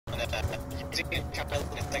using a child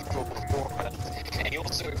intellectual performance, and he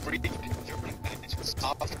also agreed that German bands would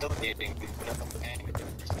stop affiliating with no band.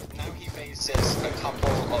 Now he faces a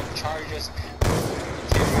couple of charges,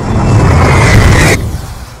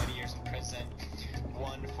 20 years in prison,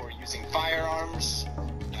 one for using firearms,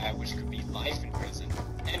 which could be life in prison,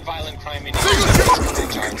 and violent crime in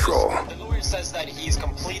control. The lawyer says that he's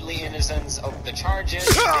completely innocent of the charges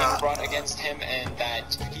being brought against him, and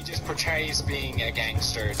that he just portrays being a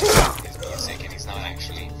gangster to his music, and he's not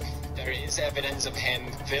actually. There is evidence of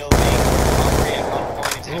him filming robbery at one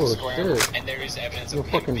point in Times Square, and there is evidence of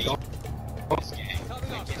him being his gang.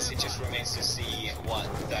 I guess it just remains to see what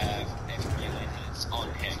the FBI has on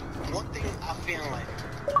him. One thing I feel like,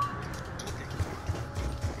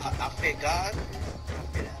 I fear God.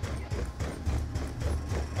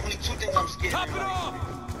 Only two things I'm scared of.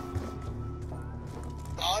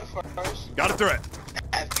 God first. Got a threat.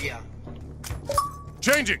 FBI.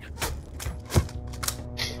 Changing.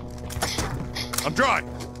 I'm dry.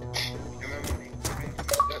 Remember me.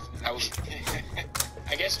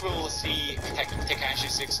 I guess we will see Tekashi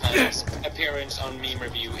 6ix9ine's appearance on Meme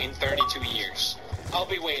Review in 32 years. I'll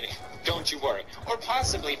be waiting, don't you worry. Or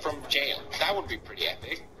possibly from jail. That would be pretty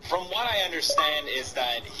epic. From what I understand is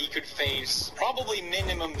that he could face probably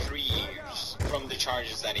minimum 3 years from the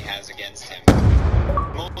charges that he has against him.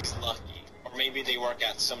 Most lucky. Or maybe they work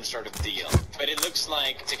out some sort of deal. But it looks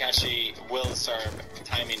like Tekashi will serve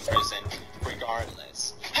time in prison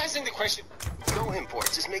regardless. Passing the question... Go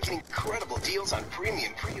Imports is making incredible deals on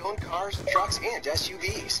premium pre-owned cars, trucks, and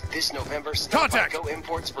SUVs. This November, stop by Go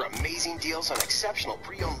Imports for amazing deals on exceptional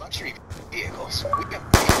pre-owned luxury vehicles. We have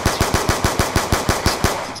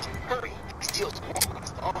hurry! These deals won't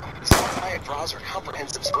last long. Stop by and browse our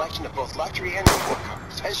comprehensive selection of both luxury and import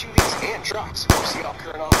cars, SUVs, and trucks. Or see all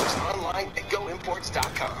current offers online at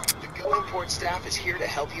GoImports.com. The Go Imports staff is here to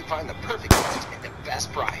help you find the perfect part at the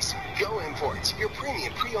best price. Go Imports, your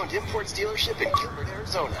premium pre-owned imports dealership in Gilbert,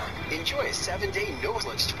 Arizona. Enjoy a 7-day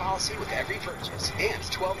no-glitch policy with every purchase, and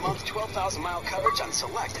 12-month, 12,000-mile coverage on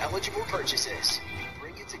select eligible purchases.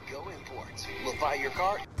 Bring it to Go Imports. We'll buy your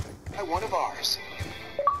car, buy one of ours.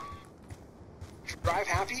 Drive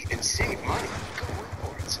happy and save money. Go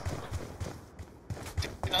Imports.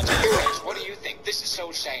 What do you think? This is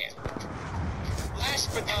so sad.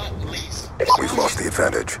 Last but not least... We've lost the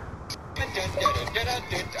advantage. I'm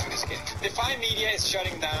just kidding. Defy Media is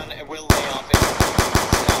shutting down and will lay off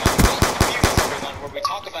everyone, where we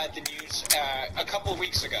talk about the news a couple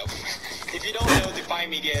weeks ago. If you don't know, Defy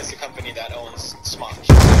Media is a company that owns Smosh.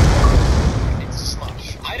 It's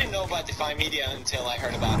Smosh. I didn't know about Defy Media until I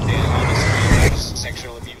heard about the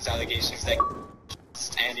sexual abuse allegations that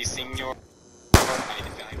Andy Senior by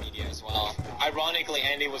Defy Media as well. Ironically,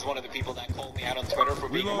 Andy was one of the people that called me out on Twitter for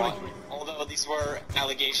being wrong. Although these were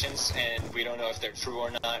allegations, and we don't know if they're true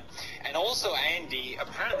or not. And also, Andy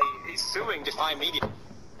apparently is suing Defy Media